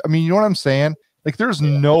much. I mean, you know what I'm saying? Like, there's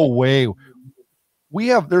no way.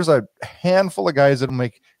 There's a handful of guys that'll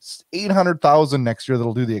make $800,000 next year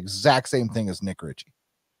that'll do the exact same thing as Nick Ritchie.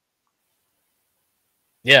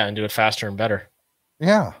 Yeah, and do it faster and better.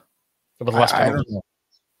 Yeah. With less I don't know.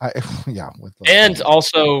 And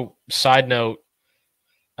also, side note,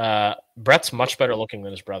 Brett's much better looking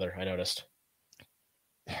than his brother, I noticed.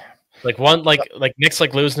 Like Nick's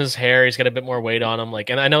like losing his hair, he's got a bit more weight on him. Like,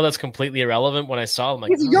 and I know that's completely irrelevant. When I saw him,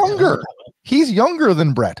 like, he's younger. He's younger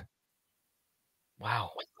than Brett.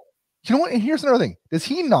 Wow. You know what? And here's another thing. Does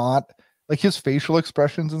he not, like his facial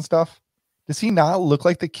expressions and stuff, does he not look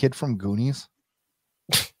like the kid from Goonies?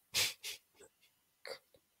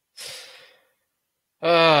 We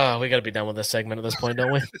got to be done with this segment at this point,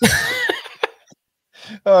 don't we?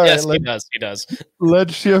 All yes, right, he does.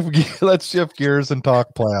 Let's shift gears and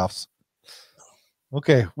talk playoffs.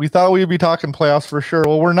 Okay, we thought we'd be talking playoffs for sure.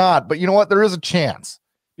 Well, we're not, but you know what? There is a chance.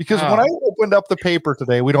 Because when I opened up the paper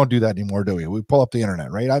today, we don't do that anymore, do we? We pull up the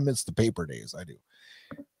internet, right? I miss the paper days. I do.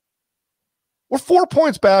 We're 4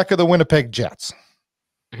 points back of the Winnipeg Jets.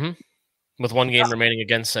 Mm-hmm. With one game remaining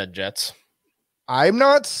against said Jets. I'm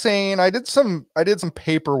not saying I did some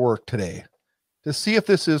paperwork today to see if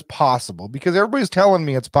this is possible, because everybody's telling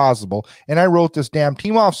me it's possible. And I wrote this damn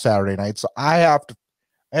team off Saturday night. So I have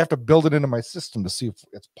to build it into my system to see if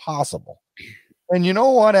it's possible. And you know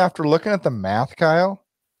what? After looking at the math, Kyle,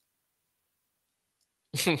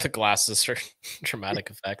 the glasses for dramatic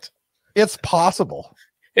effect. It's possible.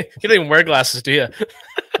 You don't even wear glasses, do you?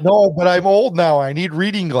 No, but I'm old now. I need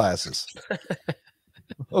reading glasses.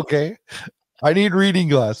 Okay. I need reading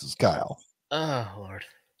glasses, Kyle. Oh, Lord.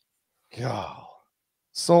 Yeah.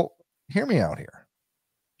 So hear me out here.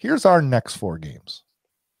 Here's our next 4 games.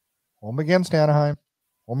 Home against Anaheim,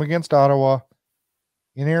 home against Ottawa,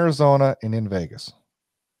 in Arizona, and in Vegas.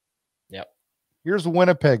 Yep. Here's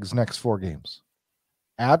Winnipeg's next 4 games.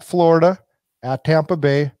 At Florida, at Tampa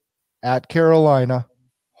Bay, at Carolina,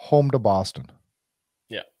 home to Boston.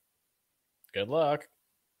 Yeah. Good luck.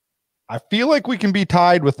 I feel like we can be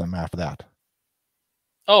tied with them after that.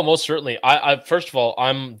 Oh, most certainly. I first of all,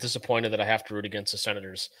 I'm disappointed that I have to root against the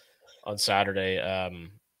Senators on Saturday,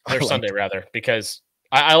 or Sunday rather, because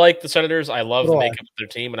I like the Senators. I love the makeup of their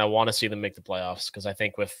team, and I want to see them make the playoffs because I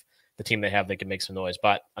think with the team they have, they can make some noise.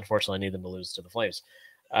 But unfortunately, I need them to lose to the Flames.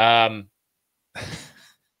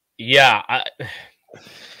 Yeah.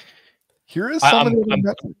 Here is some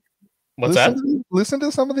what's that? Listen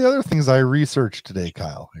to some of the other things I researched today,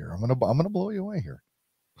 Kyle. Here, I'm gonna blow you away here.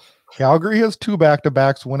 Calgary has 2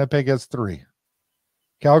 back-to-backs. Winnipeg has 3.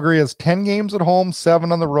 Calgary has 10 games at home,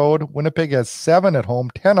 7 on the road. Winnipeg has 7 at home,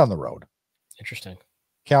 10 on the road. Interesting.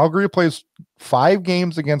 Calgary plays 5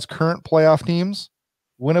 games against current playoff teams.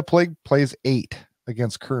 Winnipeg plays 8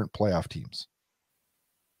 against current playoff teams.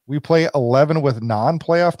 We play 11 with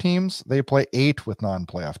non-playoff teams. They play 8 with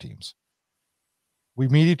non-playoff teams. We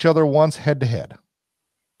meet each other once head-to-head.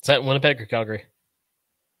 Is that Winnipeg or Calgary?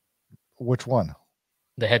 Which one?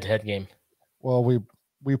 The head-to-head game. Well,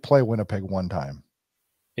 we play Winnipeg one time.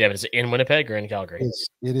 Yeah, but is it in Winnipeg or in Calgary?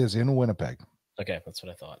 It is in Winnipeg. Okay, that's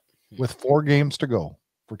what I thought. With 4 games to go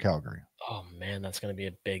for Calgary. Oh, man, that's going to be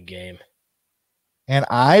a big game. And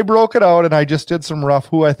I broke it out, and I just did some rough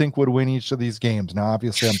who I think would win each of these games. Now,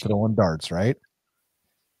 obviously, I'm throwing darts, right?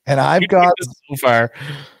 And I've got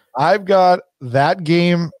that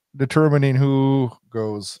game determining who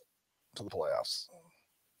goes to the playoffs.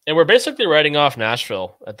 And we're basically writing off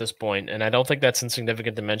Nashville at this point, and I don't think that's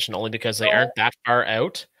insignificant to mention, only because they aren't that far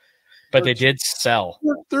out, but they did sell.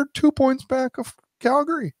 They're 2 points back of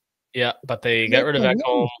Calgary. Yeah, but they got rid of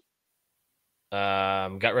Ekholm,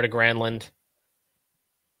 got rid of Granlund.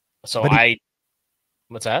 So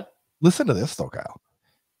what's that? Listen to this though, Kyle.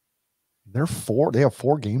 They have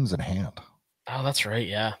 4 games in hand. Oh, that's right.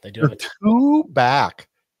 Yeah, they do. They're 2 back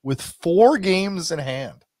with 4 games in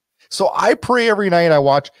hand. So I pray every night I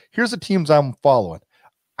watch. Here's the teams I'm following.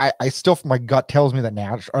 I still, my gut tells me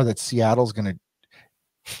that Seattle's going to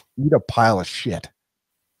eat a pile of shit.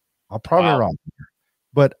 I'm probably wrong,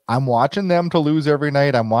 but I'm watching them to lose every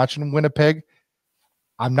night. I'm watching Winnipeg.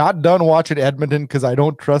 I'm not done watching Edmonton because I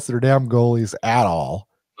don't trust their damn goalies at all.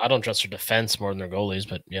 I don't trust their defense more than their goalies,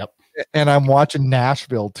 but yep. And I'm watching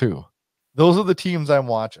Nashville too. Those are the teams I'm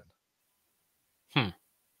watching.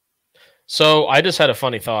 So I just had a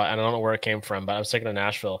funny thought, and I don't know where it came from, but I was thinking of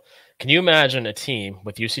Nashville. Can you imagine a team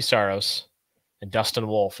with UC Saros and Dustin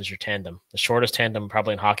Wolf as your tandem, the shortest tandem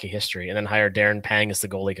probably in hockey history, and then hire Darren Pang as the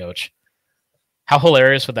goalie coach? How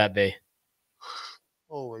hilarious would that be?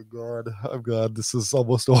 Oh my God. Oh God, this is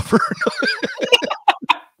almost over.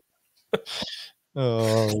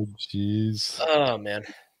 Oh, jeez. Oh, man.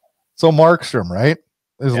 So Markstrom, right?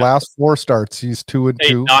 His last 4 starts, he's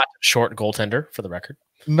 2-2. Not short goaltender, for the record.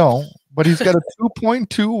 No, but he's got a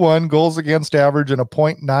 2.21 goals against average and a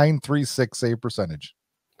 .936 save percentage.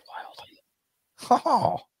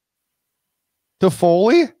 Oh.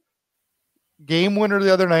 Toffoli, game winner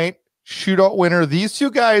the other night, shootout winner. These two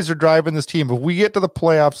guys are driving this team. If we get to the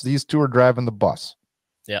playoffs, these two are driving the bus.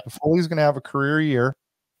 Yeah. Toffoli's going to have a career year.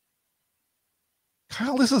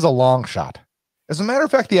 Kyle, this is a long shot. As a matter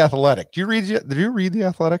of fact, The Athletic. Did you read The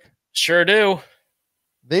Athletic? Sure do.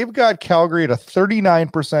 They've got Calgary at a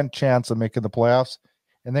 39% chance of making the playoffs,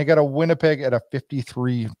 and they got a Winnipeg at a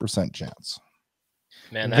 53% chance.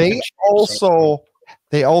 Man, they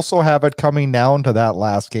also have it coming down to that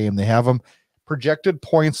last game. They have them projected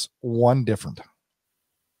points one different.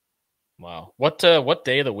 Wow. What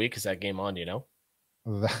day of the week is that game on? Do you know?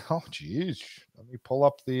 Oh, geez. Let me pull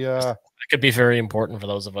up the. That could be very important for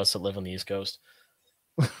those of us that live on the East Coast.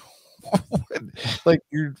 Like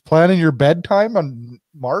you're planning your bedtime on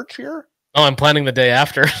March here? Oh, I'm planning the day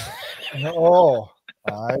after. Oh,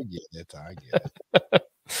 I get it.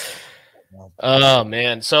 Oh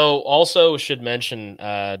man. So also should mention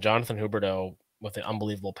Jonathan Huberdeau with an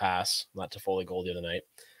unbelievable pass, not Toffoli goal the other night.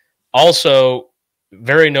 Also,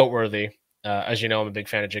 very noteworthy. As you know, I'm a big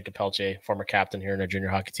fan of Jacob Pelche, former captain here in our junior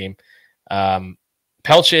hockey team.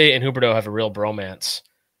 Pelche and Huberdeau have a real bromance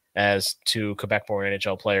as two Quebec-born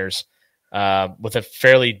NHL players with a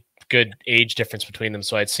fairly good age difference between them.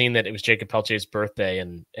 So I'd seen that it was Jacob Pelche's birthday,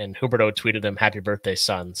 and Huberdeau tweeted him, "Happy birthday,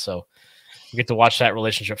 son." So we get to watch that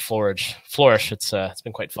relationship flourish. It's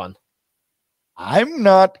been quite fun. I'm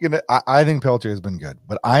not gonna. I think Pelche has been good,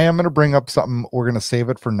 but I am gonna bring up something. We're gonna save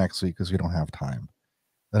it for next week because we don't have time.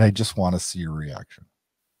 That I just want to see your reaction.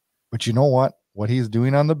 But you know what? What he's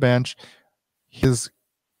doing on the bench, his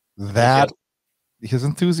enthusiasm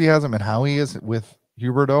and how he is with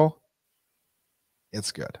Huberdeau,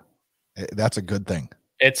 it's good. That's a good thing.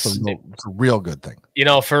 It's a real good thing. You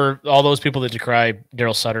know, for all those people that decry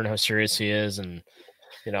Daryl Sutter and how serious he is, and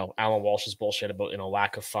you know, Alan Walsh's bullshit about, you know,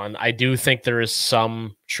 lack of fun. I do think there is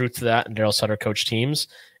some truth to that, and Daryl Sutter coach teams,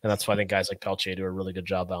 and that's why I think guys like Pelche do a really good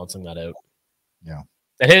job balancing that out. Yeah.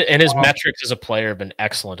 And his metrics as a player have been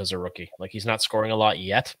excellent as a rookie. Like, he's not scoring a lot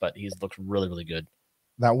yet, but he's looked really, really good.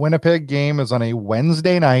 That Winnipeg game is on a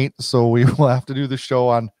Wednesday night, so we will have to do the show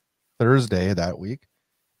on Thursday that week.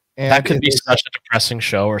 And that could be such a depressing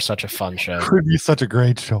show or such a fun show. It could be such a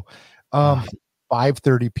great show.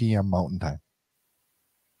 5:30 p.m. Mountain Time.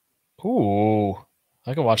 Ooh,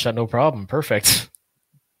 I can watch that no problem. Perfect.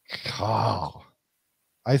 Oh.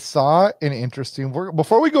 I saw an interesting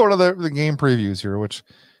before we go to the game previews here, which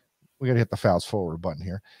we got to hit the fast forward button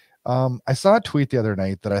here. I saw a tweet the other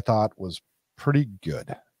night that I thought was pretty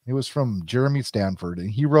good. It was from Jeremy Stanford,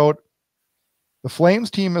 and he wrote, "The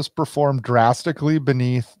Flames team has performed drastically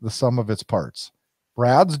beneath the sum of its parts.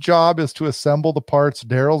 Brad's job is to assemble the parts.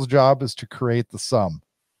 Daryl's job is to create the sum."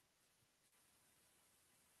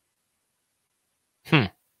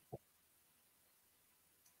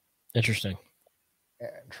 Interesting.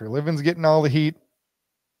 And Trelivan's getting all the heat.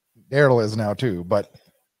 Daryl is now too, but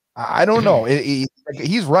I don't know.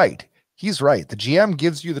 He's right. He's right. The GM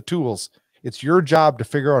gives you the tools. It's your job to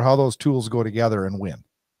figure out how those tools go together and win.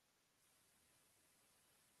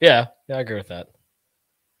 Yeah, I agree with that.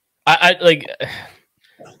 I like.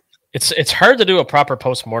 It's hard to do a proper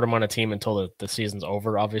post-mortem on a team until the season's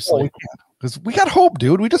over, obviously. Because we got hope,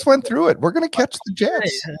 dude. We just went through it. We're gonna catch the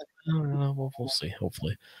Jets. We'll see.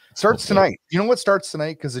 Hopefully, it starts tonight. You know what starts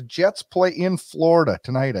tonight? Because the Jets play in Florida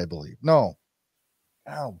tonight, I believe. No,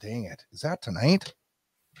 oh dang it! Is that tonight?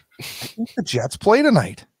 I think the Jets play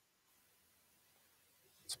tonight.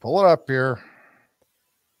 Let's pull it up here.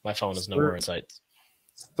 My phone is nowhere in sight.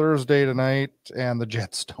 It's Thursday tonight, and the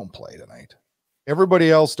Jets don't play tonight. Everybody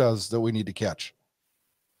else does that we need to catch.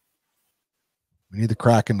 We need the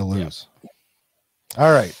Kraken to lose. Yeah.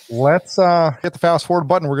 All right, let's hit the fast forward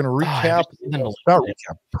button. We're going to recap,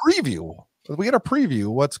 preview. We got a preview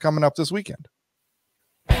what's coming up this weekend.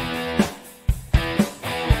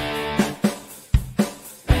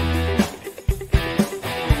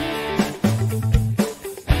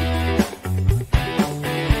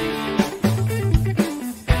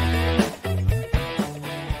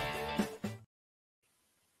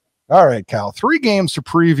 All right, Cal, 3 games to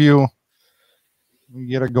preview. We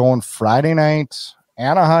get it going Friday night.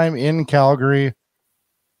 Anaheim in Calgary.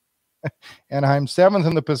 Anaheim 7th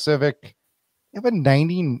in the Pacific. They have a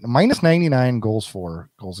minus 99 goals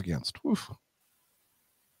against. Oof.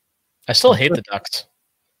 I still hate the Ducks.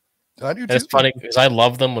 I do too. It's funny because I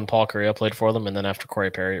loved them when Paul Correa played for them, and then after Corey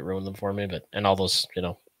Perry, it ruined them for me. And all those,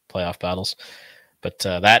 playoff battles. But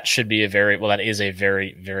that is a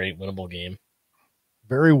very, very winnable game.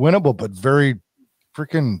 Very winnable, but very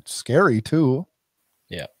freaking scary too.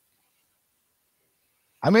 Yeah.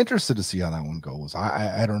 I'm interested to see how that one goes.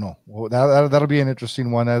 I don't know. Well, that'll be an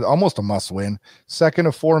interesting one. Almost a must win. Second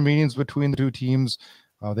of 4 meetings between the two teams.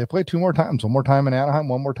 They play 2 more times. One more time in Anaheim,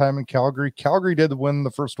 one more time in Calgary. Calgary did win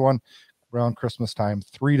the first one around Christmas time,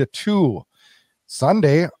 3-2.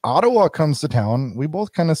 Sunday, Ottawa comes to town. We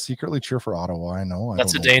both kind of secretly cheer for Ottawa. I know.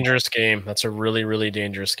 That's a dangerous game. That's a really, really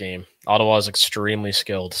dangerous game. Ottawa is extremely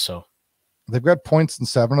skilled. So they've got points in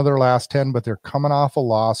 7 of their last 10, but they're coming off a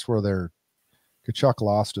loss where Tkachuk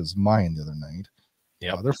lost his mind the other night.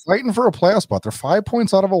 Yeah, they're fighting for a playoff spot. They're 5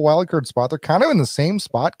 points out of a wild card spot. They're kind of in the same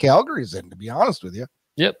spot Calgary's in, to be honest with you.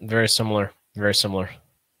 Yep, very similar. Very similar.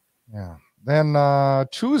 Yeah. Then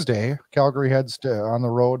Tuesday, Calgary heads on the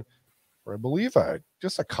road for, I believe,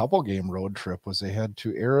 just a couple game road trip. Was they head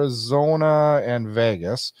to Arizona and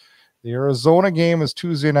Vegas. The Arizona game is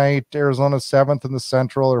Tuesday night. Arizona's 7th in the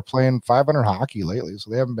Central. They're playing 500 hockey lately, so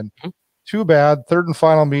they haven't been too bad. Third and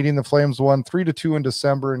final meeting, the Flames won 3-2 in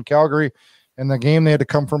December in Calgary. And the game they had to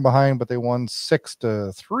come from behind, but they won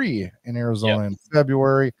 6-3 in Arizona in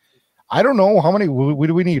February. I don't know how many do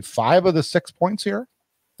we need? 5 of the 6 points here?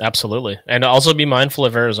 Absolutely. And also be mindful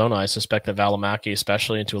of Arizona. I suspect that Valimaki,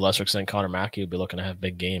 especially, and to a lesser extent Connor Mackey, will be looking to have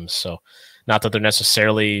big games. So not that they're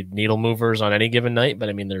necessarily needle movers on any given night, but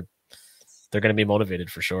I mean they're going to be motivated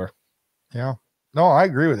for sure. Yeah. No, I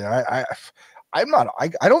agree with you. I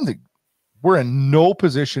don't think we're in no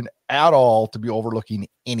position at all to be overlooking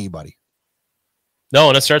anybody. No,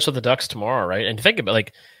 and it starts with the Ducks tomorrow, right? And think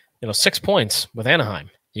about 6 points with Anaheim.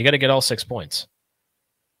 You got to get all 6 points.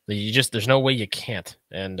 There's no way you can't.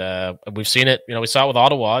 And we've seen it. We saw it with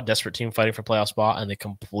Ottawa, a desperate team fighting for playoff spot, and they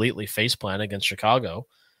completely faceplant against Chicago.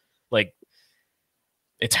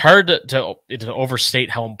 It's hard to overstate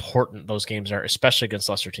how important those games are, especially against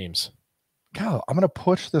lesser teams. God, I'm going to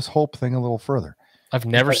push this hope thing a little further. I've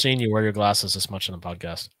never seen you wear your glasses this much in a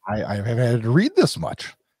podcast. I have had to read this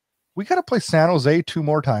much. We got to play San Jose 2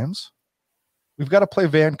 more times. We've got to play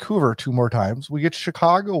Vancouver 2 more times. We get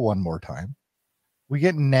Chicago 1 more time. We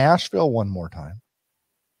get Nashville 1 more time.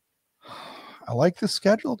 I like the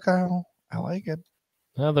schedule, Kyle. I like it.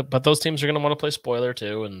 Yeah, but those teams are going to want to play spoiler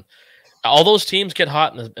too, and all those teams get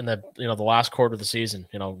hot in the the last quarter of the season.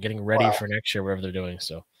 Getting ready for next year, whatever they're doing.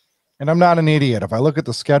 So. And I'm not an idiot. If I look at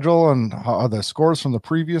the schedule and how the scores from the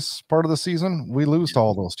previous part of the season, we lose to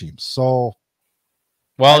all those teams. So,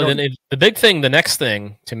 well, the big thing, the next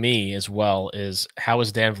thing to me as well is how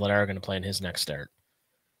is Dan Vladar going to play in his next start?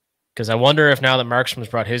 Because I wonder if now that Markstrom's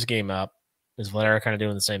brought his game up, is Vladar kind of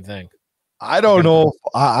doing the same thing? I don't know.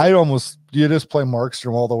 You just play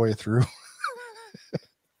Markstrom all the way through.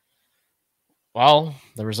 Well,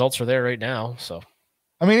 the results are there right now, so.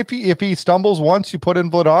 I mean, if he stumbles once, you put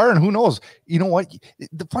in Vladar, and who knows? You know what?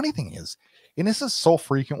 The funny thing is, and this is so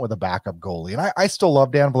frequent with a backup goalie, and I still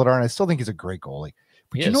love Dan Vladar, and I still think he's a great goalie.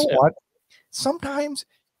 But you know what? Sometimes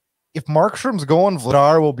if Markstrom's going,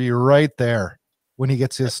 Vladar will be right there when he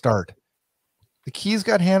gets his start. The keys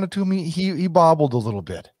got handed to me. He bobbled a little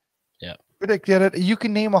bit. Yeah. But I get it. You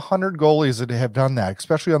can name 100 goalies that have done that,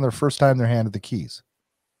 especially on their first time they're handed the keys.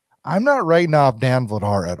 I'm not writing off Dan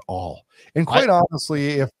Vladar at all. And quite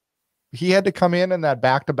honestly, if he had to come in that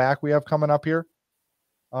back-to-back we have coming up here,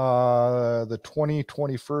 the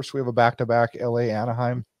 2021st, we have a back-to-back LA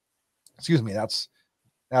Anaheim. Excuse me, that's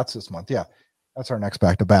this month. Yeah, that's our next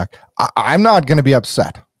back-to-back. I'm not going to be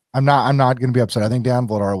upset. I'm not going to be upset. I think Dan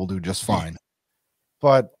Vladar will do just fine.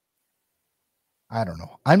 But I don't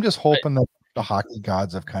know. I'm just hoping that the hockey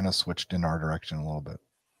gods have kind of switched in our direction a little bit.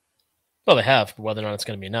 Well, they have. Whether or not it's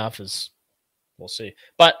going to be enough is we'll see.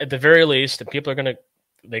 But at the very least, the people are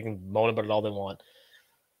they can moan about it all they want.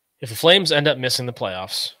 If the Flames end up missing the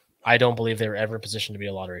playoffs, I don't believe they were ever positioned to be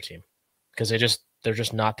a lottery team because they're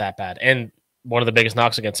just not that bad. And one of the biggest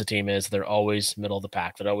knocks against the team is they're always middle of the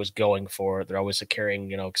pack. They're always going for it. They're always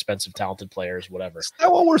carrying, expensive, talented players, whatever. Is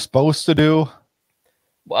that what we're supposed to do?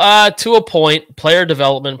 To a point, player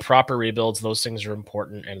development, proper rebuilds, those things are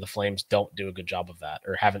important, and the Flames don't do a good job of that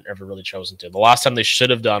or haven't ever really chosen to. The last time they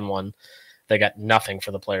should have done one, they got nothing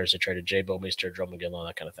for the players. They traded Jay Bomeister, Joe McGill,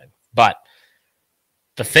 that kind of thing. But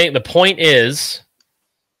the point is,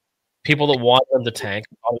 people that want them to tank,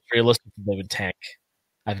 realistically, they would tank.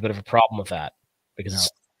 I have a bit of a problem with that because it's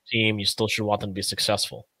a team. You still should want them to be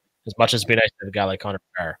successful. As much as it'd be nice to have a guy like Connor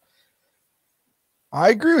McGregor. I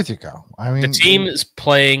agree with you, Kyle. I mean, the team is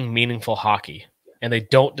playing meaningful hockey, and they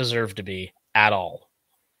don't deserve to be at all.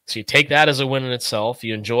 So you take that as a win in itself.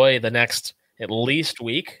 You enjoy the next at least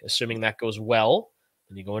week, assuming that goes well,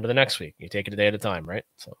 and you go into the next week. You take it a day at a time, right?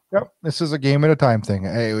 So, yep, this is a game at a time thing.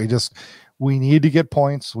 Hey, we need to get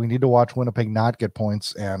points. We need to watch Winnipeg not get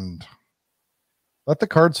points, and let the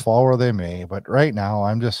cards fall where they may. But right now,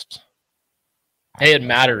 I'm just. Hey, it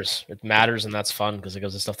matters. It matters, and that's fun because it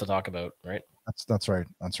gives us stuff to talk about, right? That's right.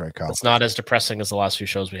 That's right, Kyle. It's not as depressing as the last few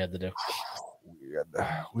shows we had to do.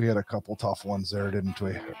 We had a couple tough ones there, didn't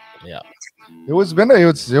we? Yeah. It was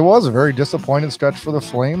a very disappointing stretch for the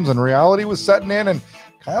Flames, and reality was setting in. And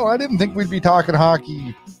Kyle, I didn't think we'd be talking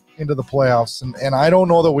hockey into the playoffs, and I don't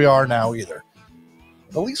know that we are now either.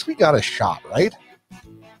 But at least we got a shot, right?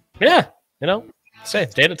 Yeah. Say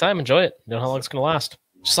day at a time, enjoy it. You know how long it's going to last.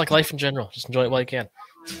 Just like life in general. Just enjoy it while you can.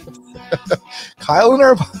 Kyle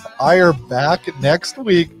and I are back next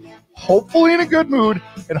week, hopefully in a good mood,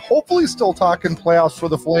 and hopefully still talking playoffs for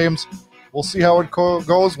the Flames. We'll see how it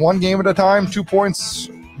goes, one game at a time. 2 points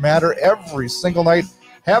matter every single night.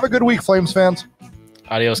 Have a good week, Flames fans.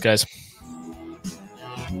 Adios, guys.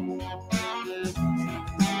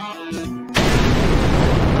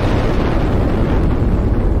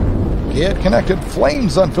 Get connected.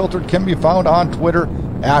 Flames Unfiltered can be found on Twitter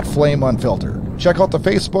at Flame Unfiltered. Check out the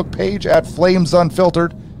Facebook page at Flames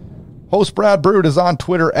Unfiltered. Host Brad Burud is on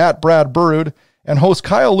Twitter at Brad Burud, and host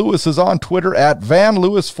Kyle Lewis is on Twitter at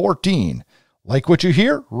VanLewis14. Like what you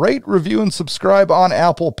hear? Rate, review, and subscribe on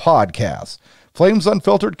Apple Podcasts. Flames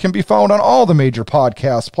Unfiltered can be found on all the major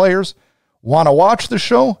podcast players. Want to watch the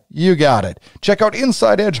show? You got it. Check out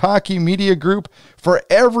Inside Edge Hockey Media Group for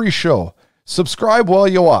every show. Subscribe while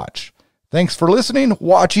you watch. Thanks for listening,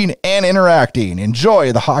 watching, and interacting.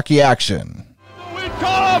 Enjoy the hockey action. We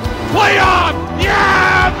call them playoff!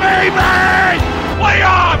 Yeah, baby!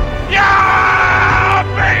 Playoff! Yeah,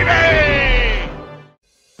 baby!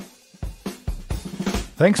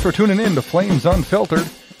 Thanks for tuning in to Flames Unfiltered.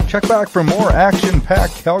 Check back for more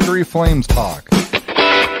action-packed Calgary Flames talk.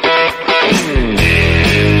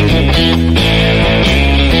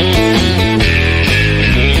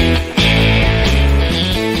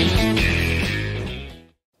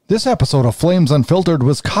 This episode of Flames Unfiltered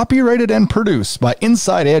was copyrighted and produced by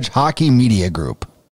Inside Edge Hockey Media Group.